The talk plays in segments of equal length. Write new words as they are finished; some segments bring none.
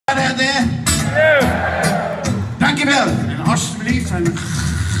hebben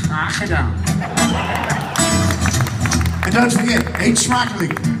graag gedaan. And don't forget, eet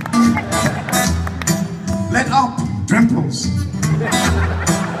smakelijk. Let up, drempels.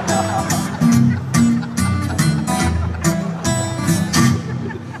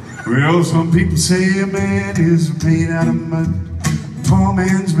 Well, some people say a man is made out of mud. A poor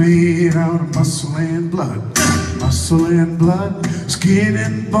man's made out of muscle and blood. Muscle and blood, skin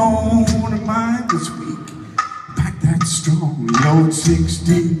and bone. And mind is weak, back that's strong. Load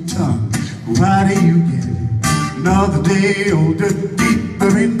 16 tons. Why do you get it? Another day older,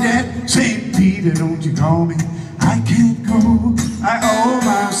 deeper in debt. St. Peter, don't you call me? I can't go. I owe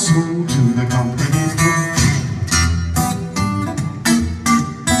my soul to the company's door.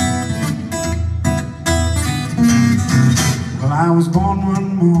 Well, I was born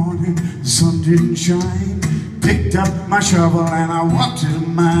one morning, the sun didn't shine. Picked up my shovel and I walked to the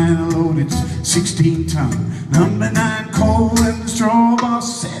mine. I loaded 16 ton, number 9 coal, and the straw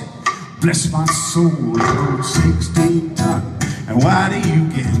boss said, bless my soul, I load 16 ton. And why do you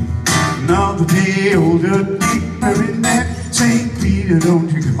get another day older, deeper in debt? St. Peter, don't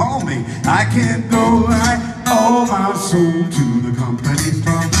you call me? I can't go. I owe my soul to the company's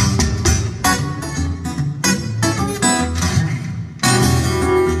store.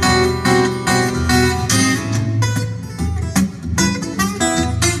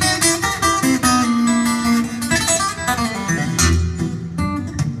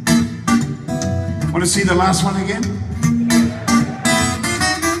 Want to see the last one again?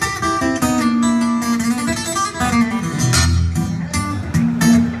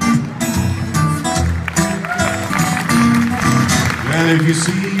 Well, if you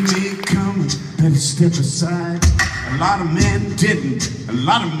see me coming, better step aside. A lot of men didn't, a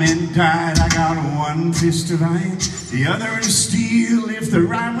lot of men died. I got one fist of iron, the other is steel. If the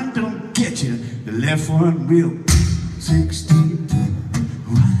right one don't get you, the left one will. 16 ton.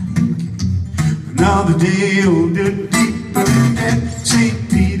 Another day older, deeper in debt. St.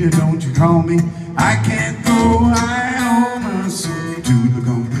 Peter, don't you call me? I can't go. I owe my soul to the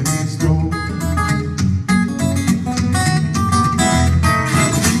company's door.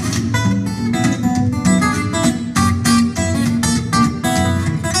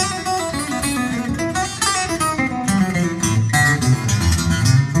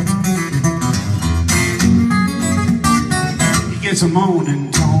 He gets a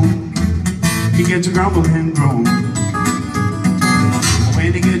moaning tone. He gets a grumble and groan.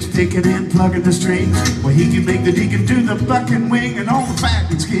 When he gets picking and plugging the strings, well, he can make the deacon do the buck and wing. And all the fat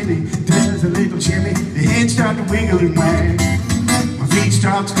and skinny does a little shimmy. The head start to wiggle and wag. My feet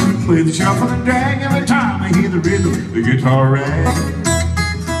start scooting with a shuffle and drag. Every time I hear the rhythm, the guitar rag.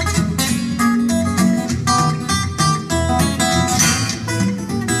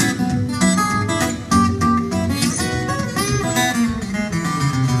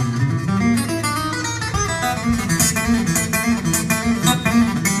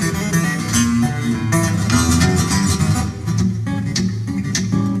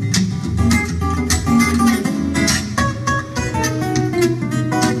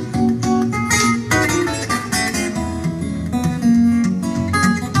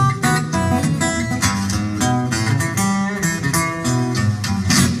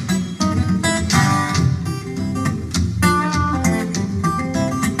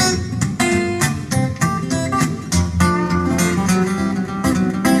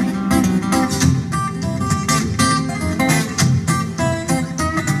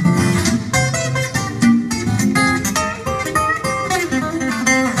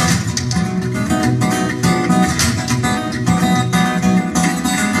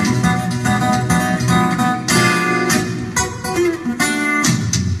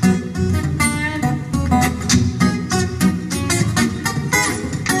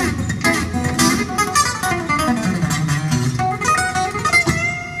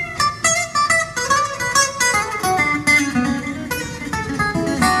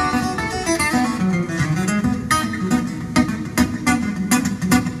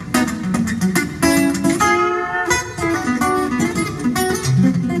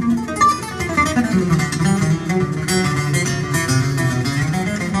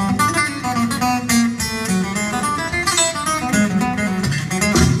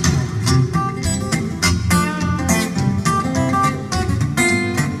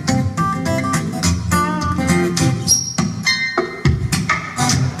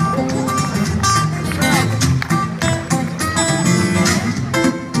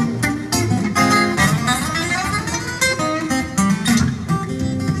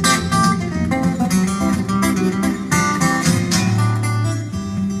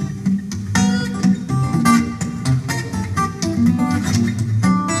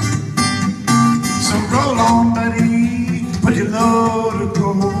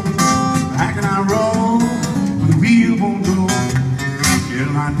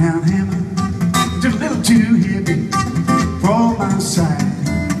 9-pound hammer, just a little too heavy for my side,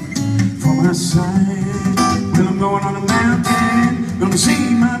 for my side. Well, I'm going on a mountain, gonna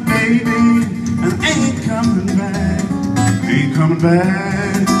see my baby, and I ain't coming back, ain't coming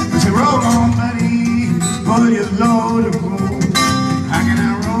back. I say, roll on, buddy, put your load of gold. How can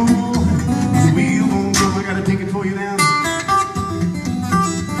I roll? The wheel won't go. I got a ticket for you now.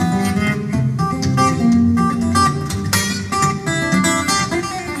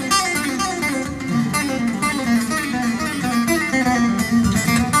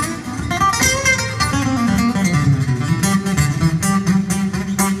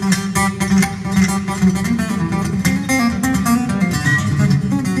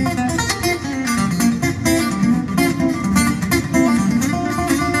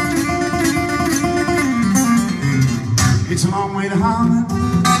 It's a long way to Holland,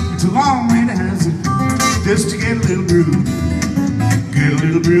 it's a long way to Hazard, just to get a little groove, get a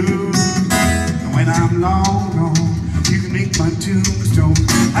little groove. And when I'm long gone, you can make my tombstone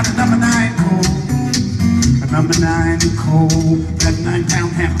out of number 9 coal, a number 9 coal, that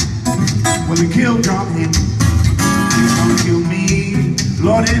 9-pound hammer. Well, it killed John Henry, it's gonna kill me.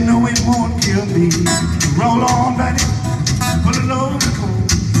 Lord, didn't know it won't kill me. Roll on, buddy, put a load of coal.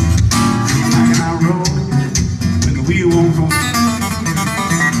 How can I roll? We won't go.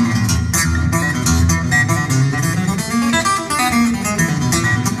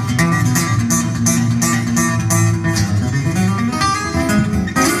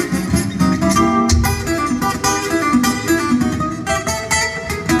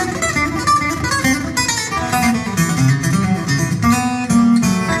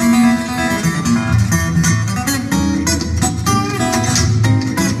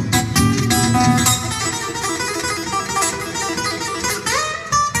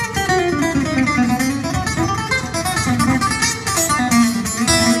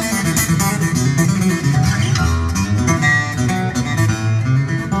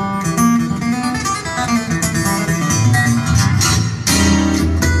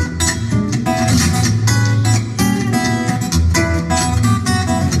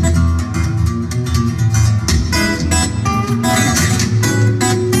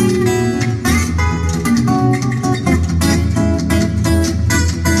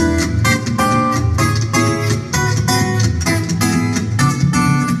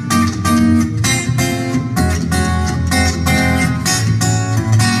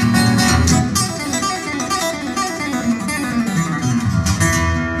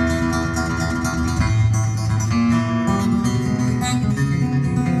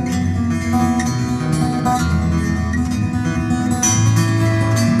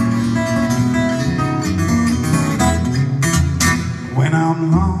 When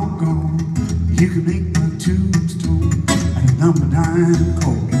I'm long gone, you can make my tombstone at a number 9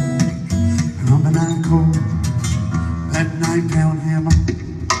 coal, a number 9 coal, that 9-pound hammer,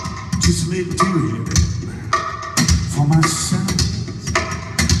 just a little too heavy for my side,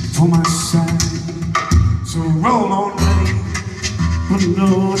 for my side. So roll on, buddy, put a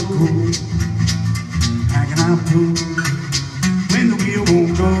load of coal. How can I pull when the wheel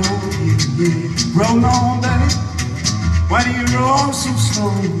won't go? Yeah, yeah. Roll on, buddy. Why do you roll so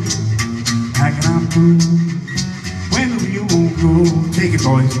slow? How can I prove when the wheel won't go? Take it,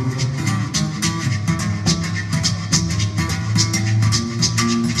 boys.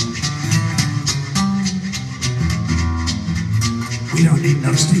 We don't need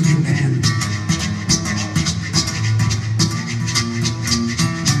no stinking man.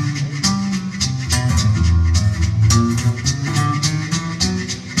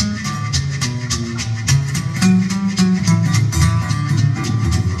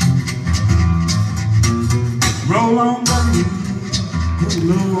 Roll on, buddy, put a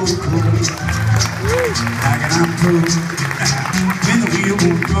load of coal. How can I prove when the wheel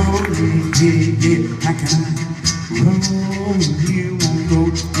won't go? Yeah, yeah, yeah. How can I roll when the wheel won't go?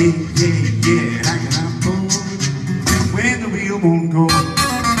 Yeah.